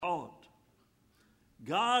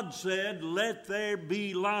God said, "Let there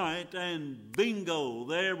be light," and bingo,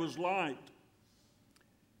 there was light.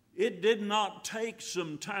 It did not take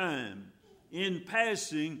some time in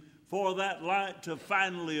passing for that light to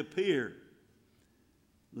finally appear.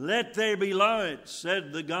 "Let there be light,"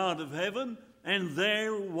 said the God of heaven, and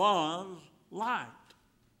there was light.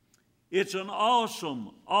 It's an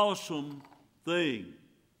awesome, awesome thing.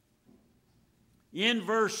 In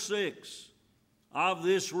verse 6 of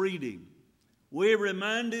this reading, we're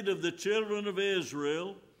reminded of the children of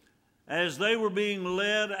Israel as they were being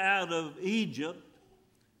led out of Egypt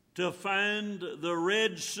to find the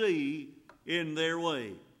Red Sea in their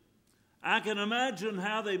way. I can imagine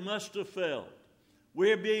how they must have felt.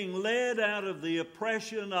 We're being led out of the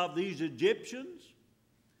oppression of these Egyptians,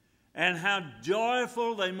 and how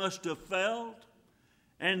joyful they must have felt.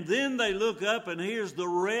 And then they look up and here's the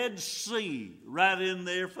Red Sea right in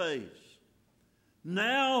their face.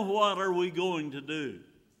 Now what are we going to do?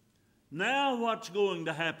 Now what's going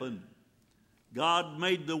to happen? God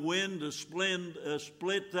made the wind to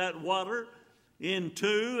split that water in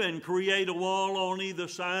two and create a wall on either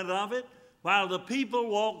side of it, while the people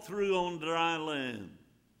walked through on dry land.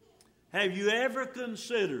 Have you ever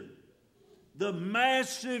considered the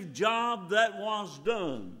massive job that was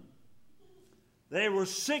done? There were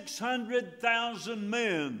 600,000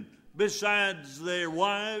 men besides their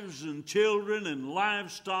wives and children and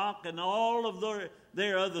livestock and all of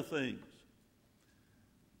their other things.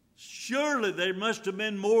 Surely there must have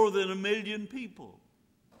been more than 1 million people.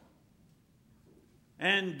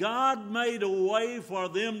 And God made a way for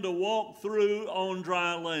them to walk through on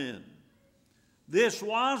dry land. This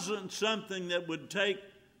wasn't something that would take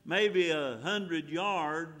maybe 100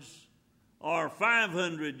 yards or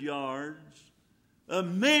 500 yards.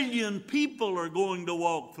 1 million people are going to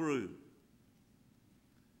walk through.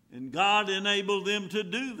 And God enabled them to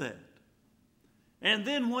do that. And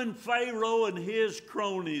then when Pharaoh and his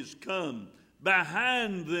cronies come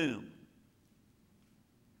behind them,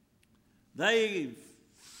 they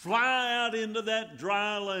fly out into that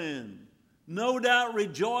dry land, no doubt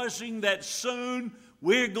rejoicing that soon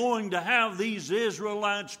we're going to have these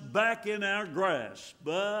Israelites back in our grasp.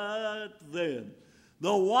 But then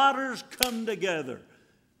the waters come together,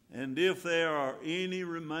 and if there are any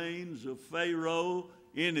remains of Pharaoh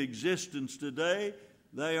in existence today,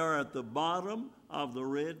 they are at the bottom of the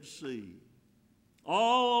Red Sea.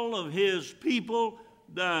 All of his people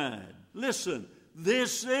died. Listen,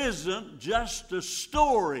 this isn't just a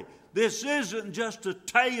story. This isn't just a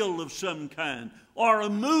tale of some kind or a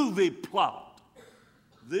movie plot.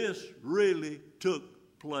 This really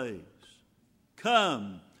took place.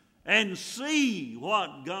 Come and see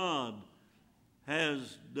what God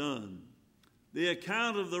has done. The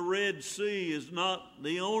account of the Red Sea is not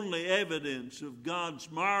the only evidence of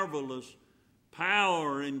God's marvelous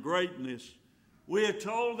power and greatness. We are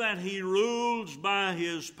told that he rules by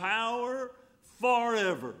his power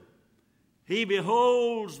forever. He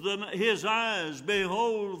beholds, his eyes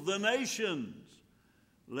behold the nations.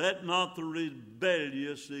 Let not the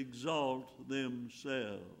rebellious exalt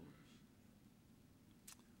themselves.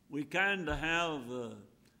 We kind of have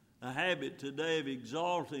a habit today of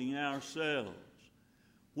exalting ourselves.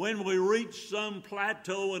 When we reach some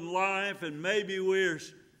plateau in life and maybe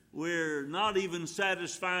we're not even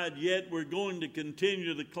satisfied yet, we're going to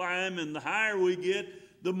continue to climb, and the higher we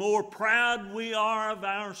get, the more proud we are of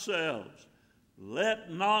ourselves.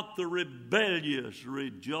 Let not the rebellious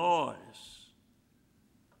rejoice.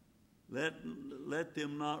 Let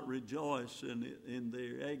them not rejoice in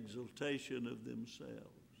their exaltation of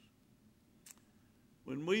themselves.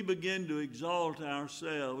 When we begin to exalt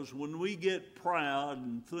ourselves, when we get proud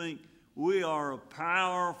and think we are a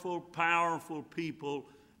powerful, powerful people,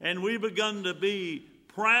 and we begin to be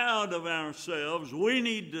proud of ourselves, we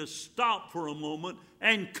need to stop for a moment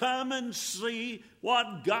and come and see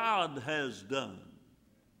what God has done.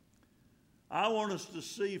 I want us to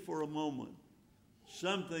see for a moment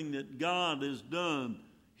something that God has done.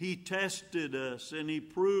 He tested us and he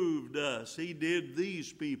proved us. He did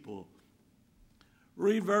these people.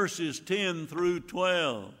 Read verses 10 through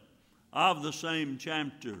 12 of the same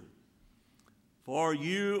chapter. For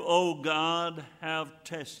you, O God, have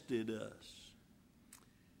tested us.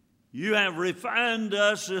 You have refined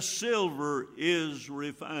us as silver is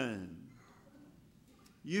refined.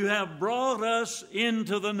 You have brought us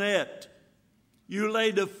into the net. You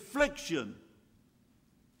laid affliction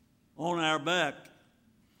on our back.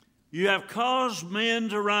 You have caused men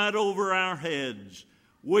to ride over our heads.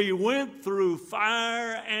 We went through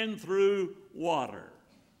fire and through water.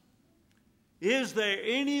 Is there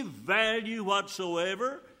any value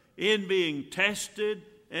whatsoever in being tested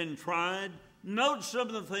and tried? note some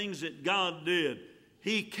of the things that God did.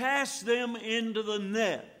 He cast them into the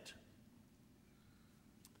net.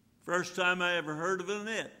 First time I ever heard of a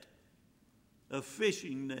net, a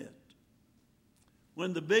fishing net.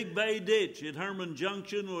 When the Big Bay ditch at Herman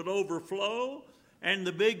Junction would overflow and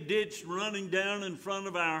the big ditch running down in front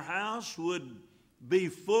of our house would be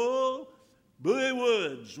full, Bowie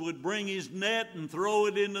Woods would bring his net and throw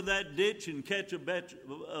it into that ditch and catch a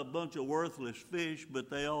bunch of worthless fish, but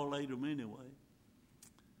they all ate them anyway.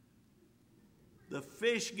 The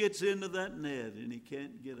fish gets into that net and he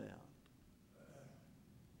can't get out.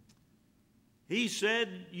 He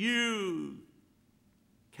said, you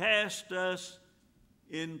cast us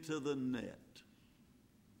into the net.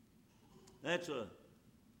 That's a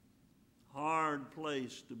hard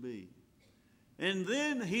place to be. And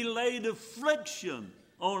then he laid affliction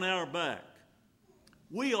on our back.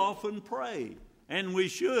 We often pray, and we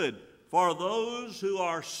should, for those who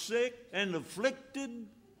are sick and afflicted.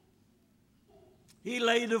 He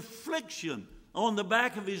laid affliction on the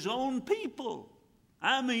back of his own people.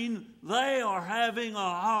 I mean, they are having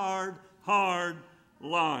a hard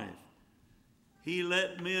life. He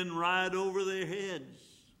let men ride over their heads.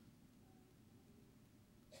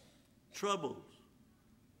 Troubles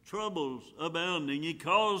abounding. He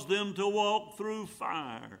caused them to walk through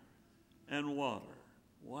fire and water.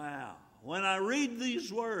 Wow. When I read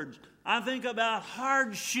these words, I think about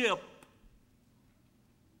hardship.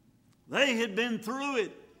 They had been through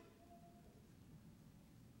it.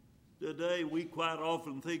 Today, we quite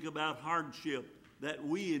often think about hardship that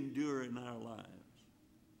we endure in our lives.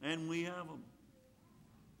 And we have them.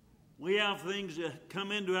 We have things that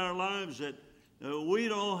come into our lives that we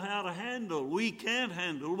don't know how to handle. We can't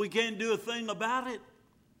handle. We can't do a thing about it.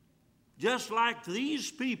 Just like these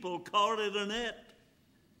people caught in a net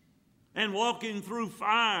and walking through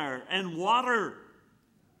fire and water.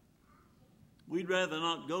 We'd rather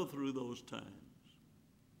not go through those times.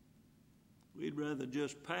 We'd rather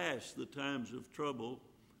just pass the times of trouble.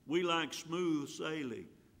 We like smooth sailing,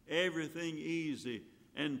 everything easy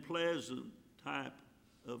and pleasant type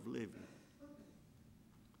of living.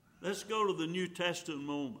 Let's go to the New Testament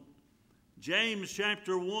moment. James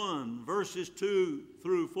chapter 1, verses 2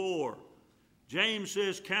 through 4. James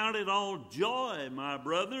says, count it all joy, my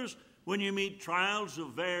brothers, when you meet trials of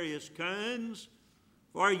various kinds.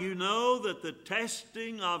 For you know that the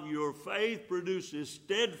testing of your faith produces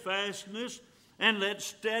steadfastness, and let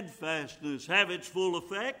steadfastness have its full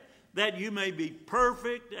effect, that you may be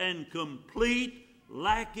perfect and complete,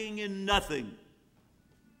 lacking in nothing.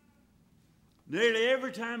 Nearly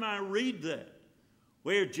every time I read that,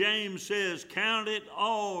 where James says, count it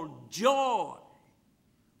all joy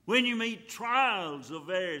when you meet trials of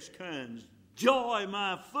various kinds. Joy,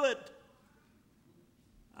 my foot.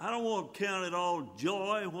 I don't want to count it all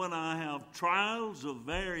joy when I have trials of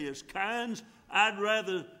various kinds. I'd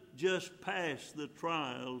rather just pass the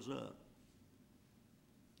trials up.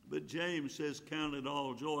 But James says, count it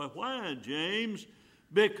all joy. Why, James?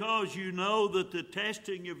 Because you know that the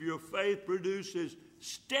testing of your faith produces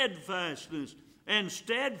steadfastness. And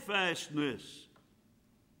steadfastness,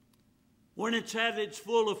 when it's at its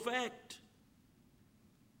full effect,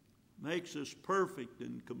 makes us perfect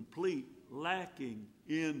and complete, lacking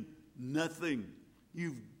in nothing.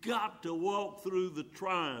 You've got to walk through the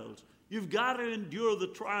trials. You've got to endure the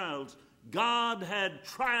trials. God had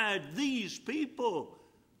tried these people.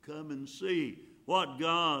 Come and see what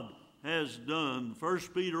God has done. 1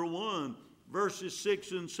 Peter 1, verses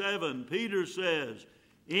 6 and 7. Peter says,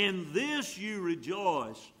 in this you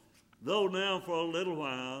rejoice, though now for a little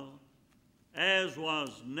while, as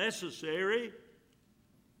was necessary,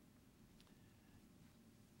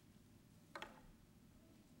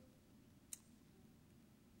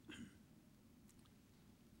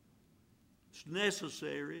 it's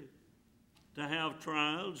necessary to have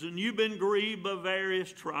trials, and you've been grieved by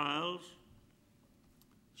various trials,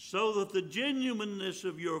 so that the genuineness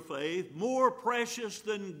of your faith, more precious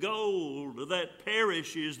than gold that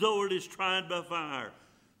perishes though it is tried by fire,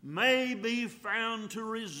 may be found to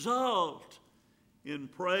result in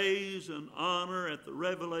praise and honor at the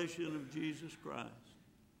revelation of Jesus Christ.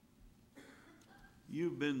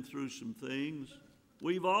 You've been through some things.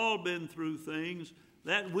 We've all been through things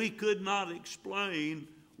that we could not explain.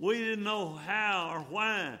 We didn't know how or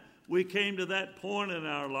why we came to that point in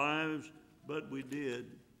our lives, but we did.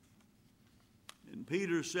 And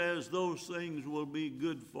Peter says those things will be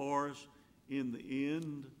good for us in the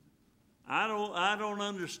end. I don't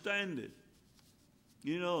understand it.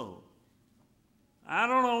 You know, I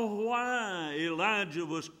don't know why Elijah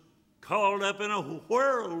was caught up in a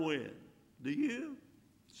whirlwind. Do you?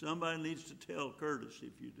 Somebody needs to tell Curtis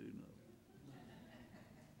if you do know.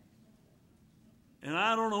 And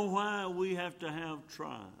I don't know why we have to have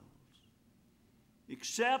trials,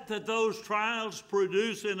 except that those trials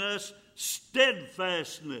produce in us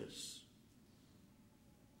steadfastness.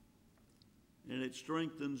 And it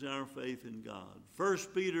strengthens our faith in God. 1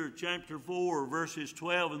 Peter chapter 4, verses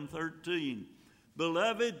 12 and 13.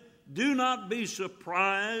 Beloved, do not be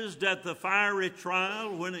surprised at the fiery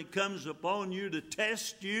trial when it comes upon you to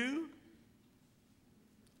test you,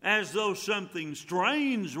 as though something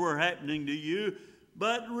strange were happening to you,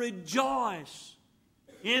 but rejoice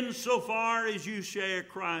insofar as you share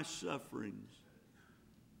Christ's sufferings.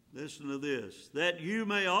 Listen to this, that you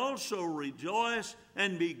may also rejoice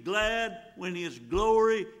and be glad when his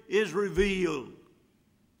glory is revealed.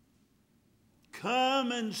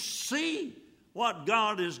 Come and see what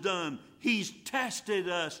God has done. He's tested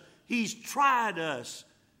us. He's tried us.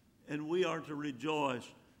 And we are to rejoice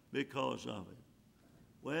because of it.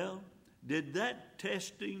 Well, did that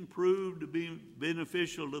testing prove to be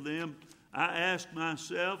beneficial to them? I ask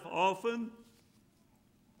myself often,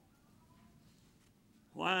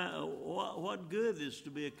 what good is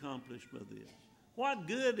to be accomplished by this? What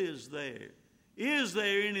good is there? Is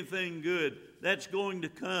there anything good that's going to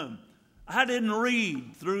come? I didn't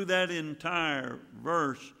read through that entire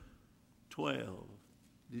verse 12.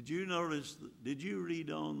 Did you notice? Did you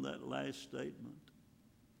read on that last statement?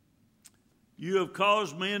 You have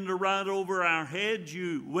caused men to ride over our heads.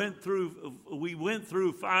 We went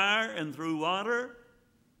through fire and through water,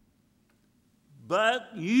 but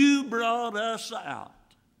you brought us out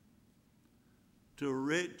to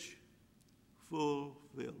rich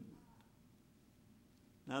fulfillment.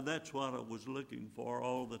 Now that's what I was looking for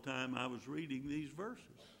all the time I was reading these verses.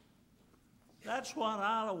 That's what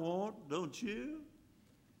I want, don't you?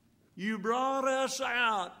 You brought us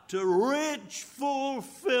out to rich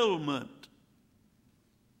fulfillment.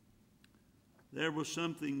 There was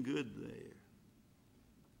something good there.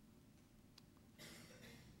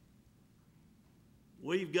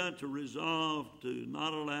 We've got to resolve to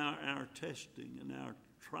not allow our testing and our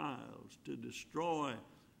trials to destroy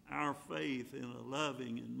our faith in a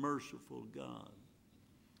loving and merciful God.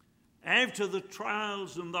 After the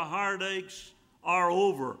trials and the heartaches are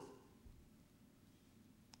over,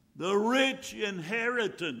 the rich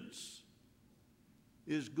inheritance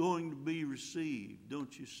is going to be received.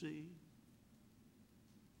 Don't you see?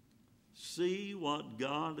 See what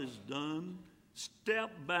God has done.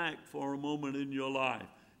 Step back for a moment in your life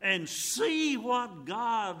and see what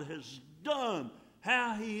God has done,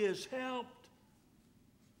 how he has helped,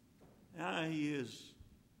 how he is,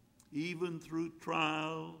 even through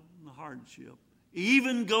trial and hardship,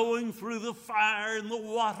 even going through the fire and the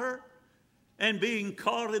water and being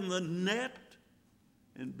caught in the net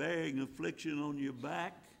and bearing affliction on your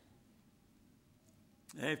back.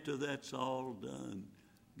 After that's all done,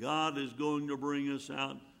 God is going to bring us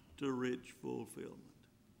out to rich fulfillment.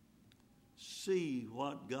 See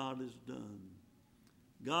what God has done.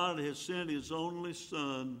 God has sent his only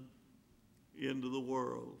Son into the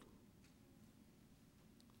world.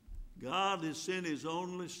 God has sent his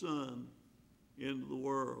only Son into the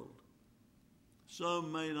world.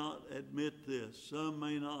 Some may not admit this. Some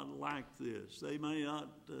may not like this. They may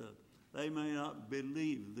not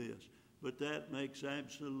believe this. But that makes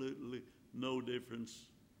absolutely no difference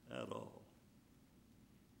at all.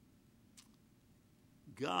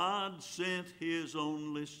 God sent his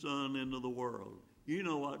only Son into the world. You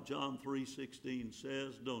know what John 3:16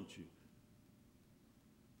 says, don't you?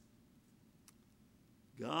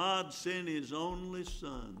 God sent his only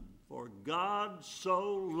Son, for God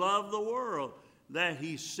so loved the world that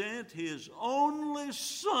he sent his only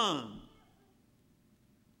Son.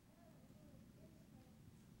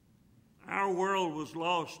 Our world was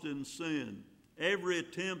lost in sin. Every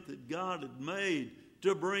attempt that God had made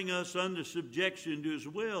to bring us under subjection to his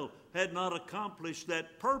will had not accomplished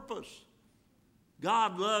that purpose.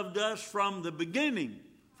 God loved us from the beginning,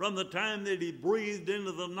 from the time that he breathed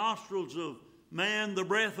into the nostrils of man the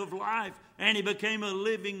breath of life, and he became a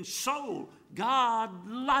living soul. God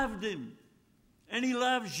loved him, and he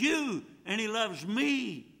loves you, and he loves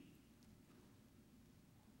me.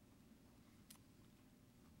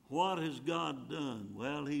 What has God done?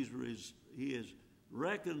 Well, he has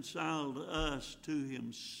reconciled us to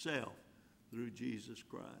himself through Jesus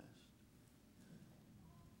Christ.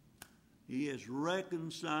 He has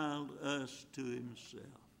reconciled us to himself.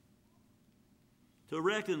 To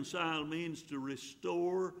reconcile means to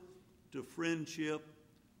restore to friendship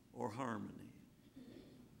or harmony.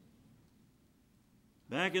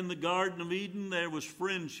 Back in the Garden of Eden, there was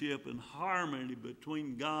friendship and harmony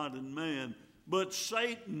between God and man. But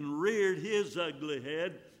Satan reared his ugly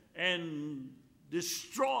head and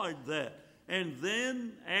destroyed that And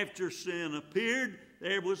then, after sin appeared,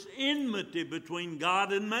 there was enmity between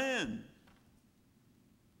God and man.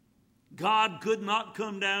 God could not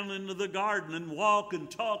come down into the garden and walk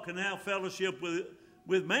and talk and have fellowship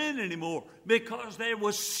with man anymore because there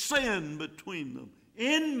was sin between them,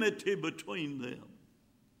 enmity between them.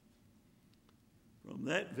 From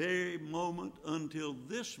that very moment until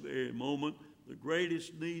this very moment, the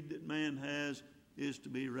greatest need that man has is to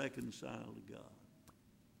be reconciled to God.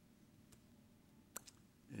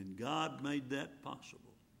 And God made that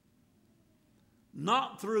possible.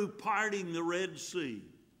 Not through parting the Red Sea,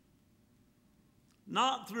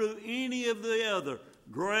 not through any of the other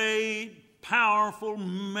great, powerful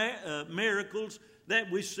miracles that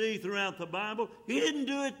we see throughout the Bible. He didn't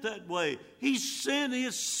do it that way. He sent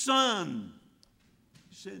His Son.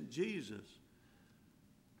 He sent Jesus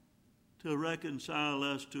to reconcile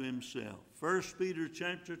us to Himself. 1 Peter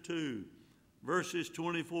chapter 2, verses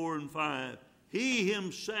 24 and 5. He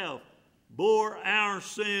Himself bore our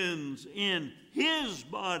sins in His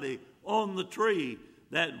body on the tree,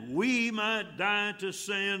 that we might die to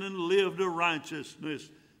sin and live to righteousness.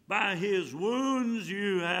 By His wounds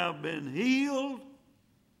you have been healed,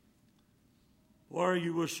 for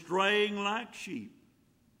you were straying like sheep,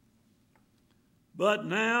 but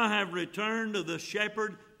now have returned to the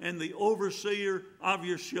shepherd and the overseer of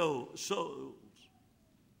your souls.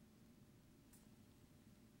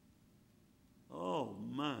 Oh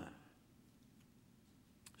my.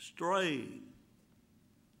 Straying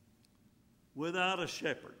without a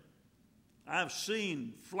shepherd. I've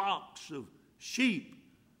seen flocks of sheep,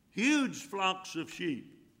 huge flocks of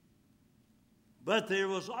sheep, but there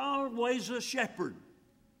was always a shepherd.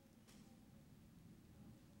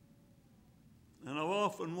 And I've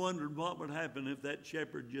often wondered what would happen if that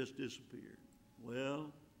shepherd just disappeared.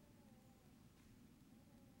 Well,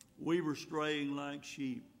 we were straying like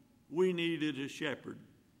sheep. We needed a shepherd.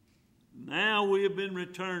 Now we have been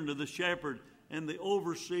returned to the shepherd and the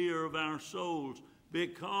overseer of our souls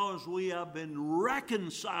because we have been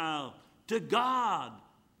reconciled to God.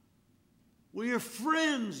 We are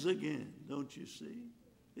friends again, don't you see?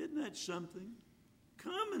 Isn't that something?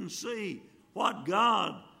 Come and see what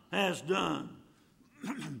God has done.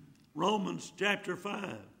 Romans chapter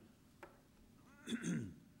 5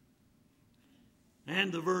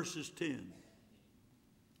 and the verses 10.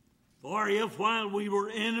 For if while we were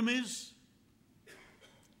enemies,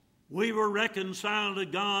 we were reconciled to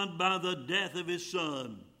God by the death of His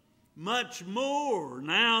Son, much more,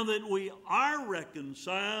 now that we are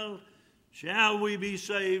reconciled, shall we be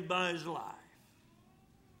saved by His life.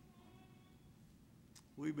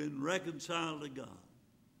 We've been reconciled to God.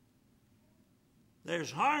 There's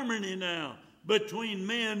harmony now between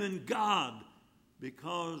men and God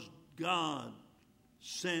because God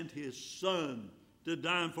sent His Son to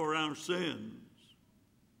die for our sins.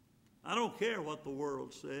 I don't care what the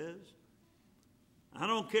world says. I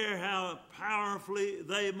don't care how powerfully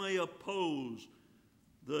they may oppose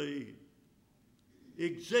the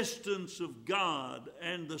existence of God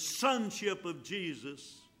and the sonship of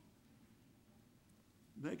Jesus.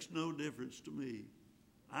 It makes no difference to me.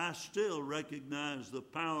 I still recognize the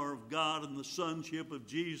power of God and the sonship of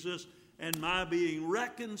Jesus and my being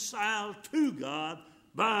reconciled to God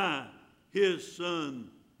by His Son,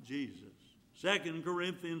 Jesus. 2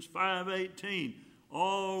 Corinthians 5:18.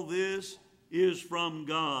 All this is from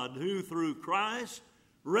God, who through Christ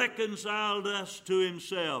reconciled us to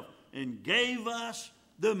Himself and gave us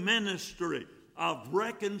the ministry of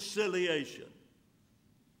reconciliation.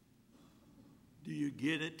 Do you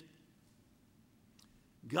get it?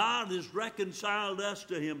 God has reconciled us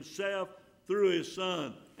to Himself through His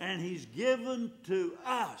Son, and He's given to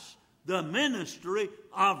us the ministry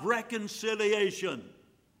of reconciliation.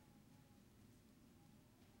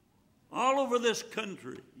 All over this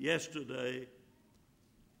country yesterday,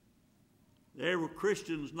 there were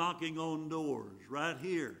Christians knocking on doors right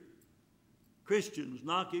here. Christians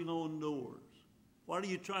knocking on doors. What are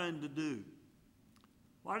you trying to do?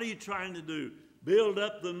 What are you trying to do? Build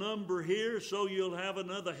up the number here so you'll have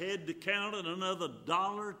another head to count and another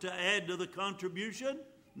dollar to add to the contribution?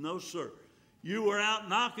 No, sir. You were out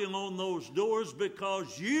knocking on those doors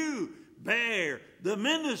because you bear the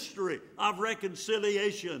ministry of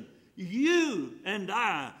reconciliation. You and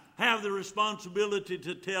I have the responsibility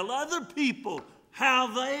to tell other people how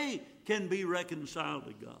they can be reconciled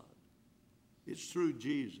to God. It's through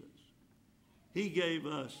Jesus. He gave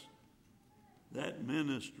us that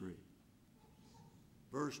ministry.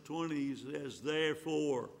 Verse 20 says,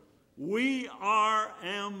 therefore, we are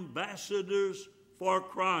ambassadors for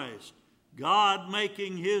Christ, God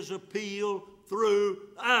making His appeal through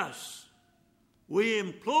us. We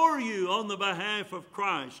implore you on the behalf of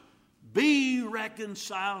Christ, be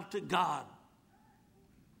reconciled to God.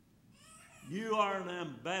 You are an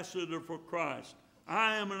ambassador for Christ.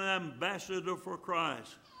 I am an ambassador for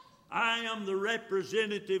Christ. I am the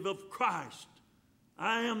representative of Christ.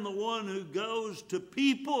 I am the one who goes to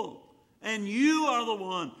people, and you are the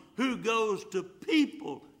one who goes to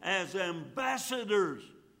people as ambassadors,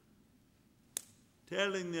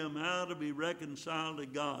 telling them how to be reconciled to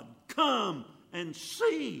God. Come and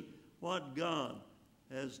see what God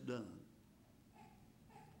has done.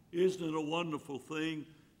 Isn't it a wonderful thing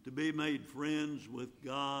to be made friends with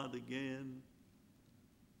God again?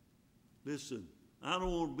 Listen, I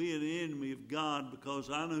don't want to be an enemy of God because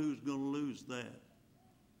I know who's going to lose that.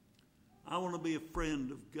 I want to be a friend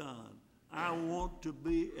of God. I want to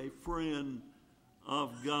be a friend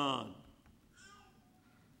of God.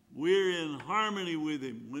 We're in harmony with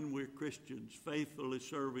Him when we're Christians, faithfully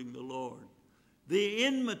serving the Lord. The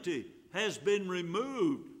enmity has been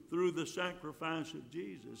removed through the sacrifice of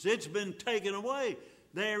Jesus. It's been taken away.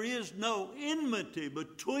 There is no enmity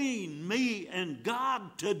between me and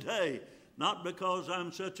God today, not because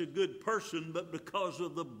I'm such a good person, but because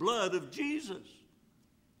of the blood of Jesus.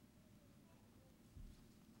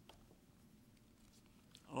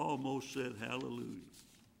 I almost said hallelujah.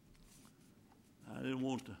 I didn't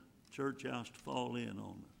want the church house to fall in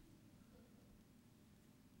on us.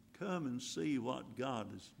 Come and see what God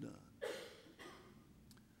has done.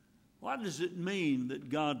 What does it mean that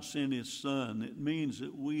God sent His Son? It means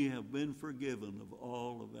that we have been forgiven of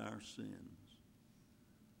all of our sins.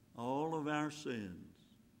 All of our sins.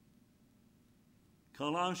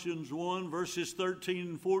 Colossians 1, verses 13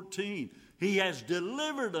 and 14. He has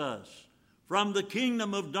delivered us from the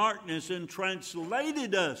kingdom of darkness and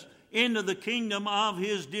translated us into the kingdom of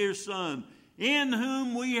His dear Son, in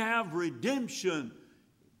whom we have redemption,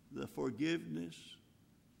 the forgiveness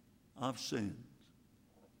of sins.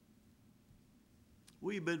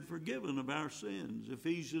 We've been forgiven of our sins.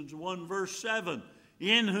 Ephesians 1 verse 7,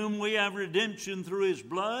 in whom we have redemption through His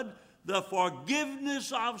blood, the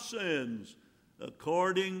forgiveness of sins,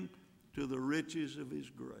 according to the riches of His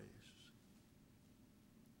grace.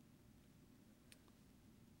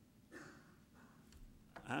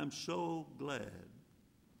 I'm so glad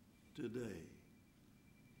today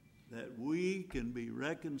that we can be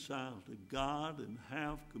reconciled to God and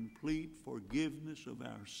have complete forgiveness of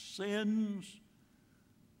our sins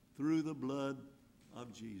through the blood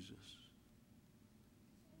of Jesus.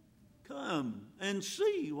 Come and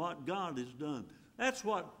see what God has done. That's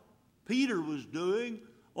what Peter was doing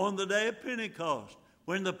on the day of Pentecost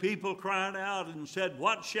when the people cried out and said,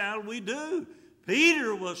 "What shall we do?"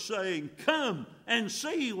 Peter was saying, come and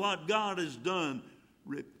see what God has done.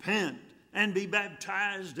 Repent and be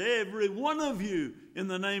baptized, every one of you, in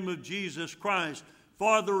the name of Jesus Christ,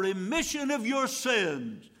 for the remission of your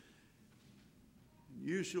sins.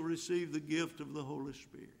 You shall receive the gift of the Holy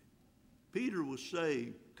Spirit. Peter was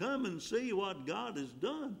saying, come and see what God has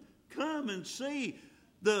done. Come and see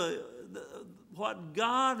what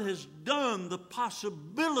God has done, the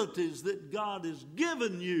possibilities that God has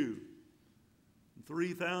given you.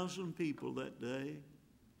 3,000 people that day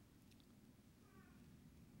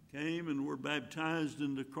came and were baptized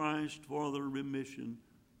into Christ for the remission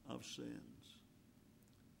of sins.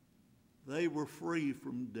 They were free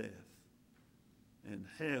from death and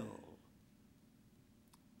hell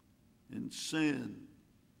and sin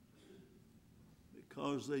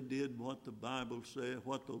because they did what the Bible said,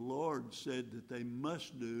 what the Lord said that they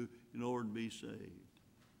must do in order to be saved.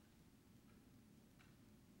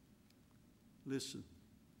 Listen,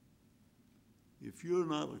 if you're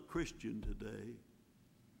not a Christian today,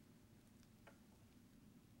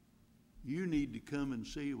 you need to come and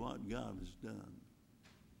see what God has done.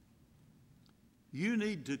 You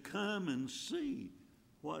need to come and see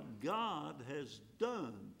what God has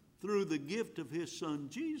done through the gift of His Son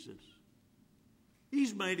Jesus.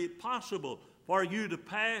 He's made it possible for you to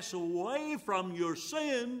pass away from your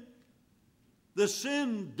sin, the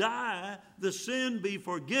sin die, the sin be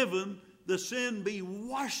forgiven, the sin be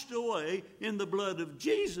washed away in the blood of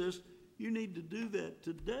Jesus. You need to do that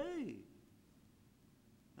today.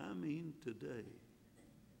 I mean today.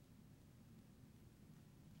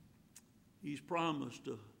 He's promised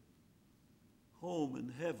a home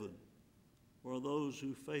in heaven for those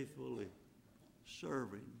who faithfully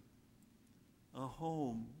serve Him. A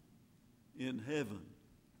home in heaven.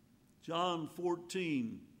 John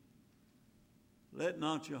 14, let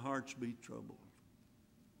not your hearts be troubled.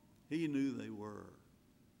 He knew they were.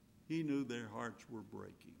 He knew their hearts were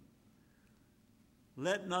breaking.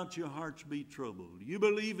 Let not your hearts be troubled. You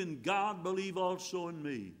believe in God, believe also in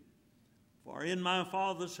me. For in my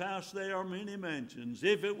Father's house there are many mansions.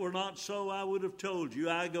 If it were not so, I would have told you,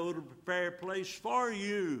 I go to prepare a place for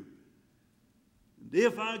you. And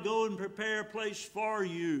if I go and prepare a place for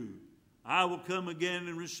you, I will come again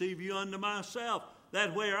and receive you unto myself,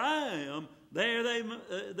 that where I am,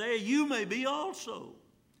 there you may be also.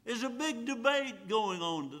 There's a big debate going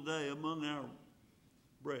on today among our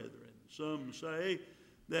brethren. Some say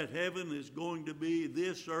that heaven is going to be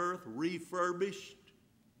this earth refurbished,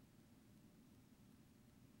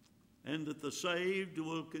 and that the saved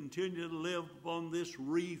will continue to live upon this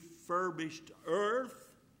refurbished earth.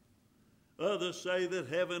 Others say that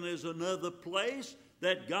heaven is another place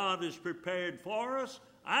that God has prepared for us.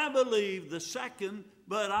 I believe the second,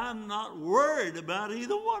 but I'm not worried about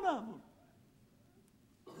either one of them.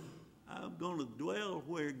 I'm going to dwell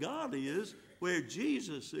where God is, where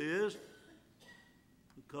Jesus is,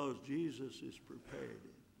 because Jesus has prepared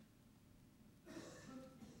it.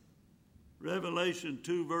 Revelation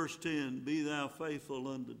 2 verse 10, be thou faithful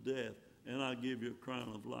unto death, and I'll give you a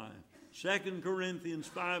crown of life. 2 Corinthians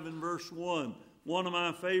 5 and verse 1, one of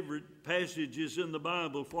my favorite passages in the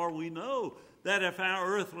Bible, for we know that if our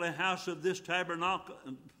earthly house of this tabernacle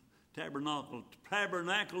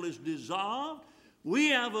is dissolved, we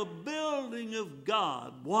have a building of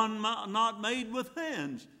God, one not made with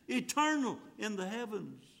hands, eternal in the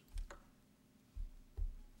heavens.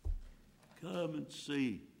 Come and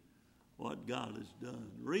see what God has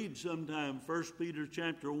done. Read sometime 1 Peter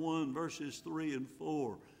chapter 1, verses 3 and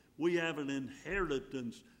 4. We have an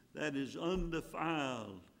inheritance that is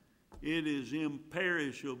undefiled. It is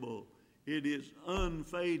imperishable. It is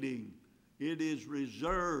unfading. It is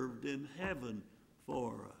reserved in heaven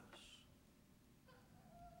for us.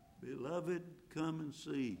 Beloved, come and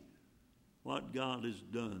see what God has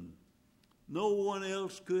done. No one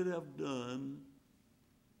else could have done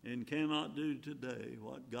and cannot do today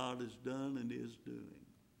what God has done and is doing.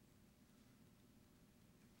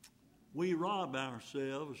 We rob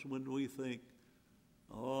ourselves when we think,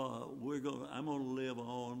 oh, I'm going to live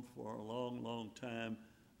on for a long, long time.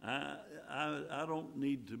 I don't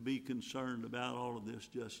need to be concerned about all of this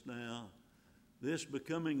just now. This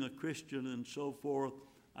becoming a Christian and so forth,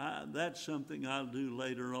 that's something I'll do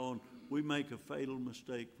later on. We make a fatal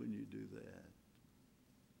mistake when you do that.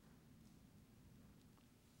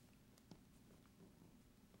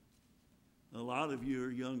 A lot of you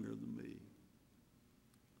are younger than me.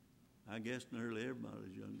 I guess nearly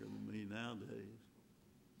everybody's younger than me nowadays.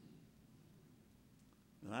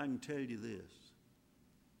 And I can tell you this.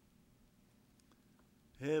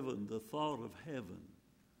 Heaven, the thought of heaven,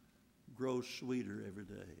 grows sweeter every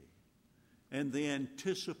day. And the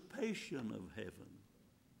anticipation of heaven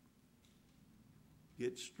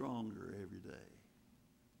gets stronger every day.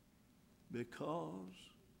 Because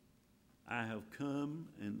I have come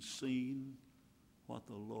and seen what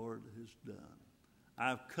the Lord has done.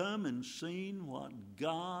 I've come and seen what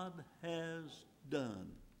God has done.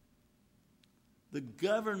 The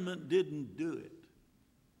government didn't do it.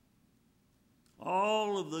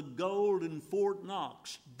 All of the gold in Fort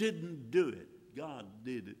Knox didn't do it. God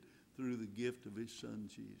did it through the gift of his Son,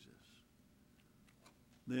 Jesus.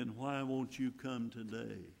 Then why won't you come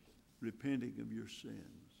today repenting of your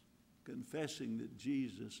sins, confessing that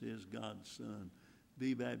Jesus is God's Son,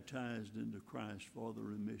 be baptized into Christ for the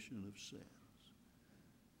remission of sins?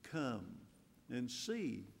 Come and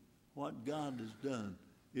see what God has done.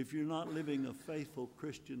 If you're not living a faithful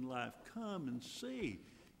Christian life, come and see.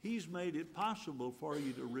 He's made it possible for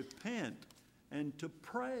you to repent and to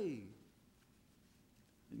pray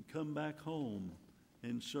and come back home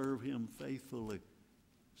and serve him faithfully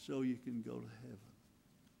so you can go to heaven.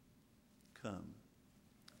 Come.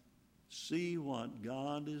 See what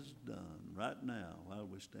God has done right now while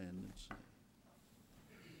we stand and sing.